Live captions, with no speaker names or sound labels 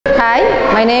Hi,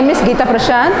 my name is Geetha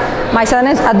Prashanth. My son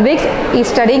is Advik. He is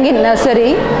studying in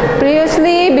nursery.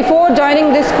 Previously, before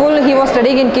joining this school, he was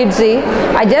studying in Kidsy.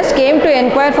 I just came to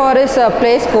inquire for his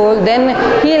play school. Then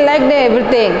he liked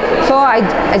everything. So I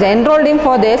enrolled him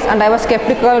for this, and I was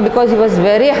skeptical because he was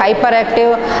very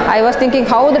hyperactive. I was thinking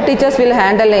how the teachers will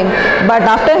handle him. But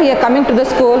after he coming to the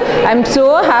school, I am so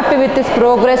happy with his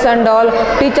progress and all.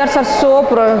 Teachers are so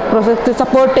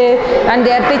supportive, and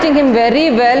they are teaching him very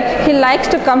well. He likes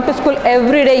to come to school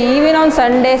every day, even on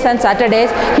Sundays and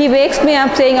Saturdays. He wakes me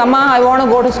up saying, "Amma, I want to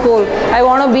go to school. I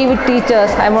want to be with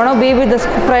teachers. I want to be with the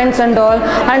friends and all."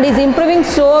 And he's improving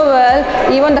so well.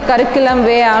 Even the curriculum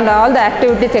way and all the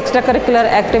activities, extracurricular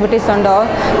activities and all,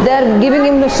 they are giving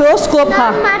him the so scope.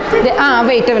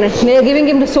 Wait a minute. They are giving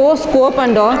him the so scope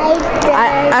and all.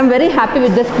 I'm very happy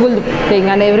with the school thing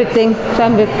and everything. So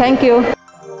thank you.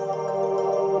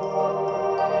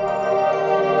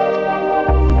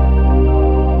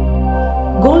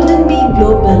 Goldenbee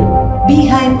Global,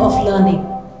 Beehive of Learning.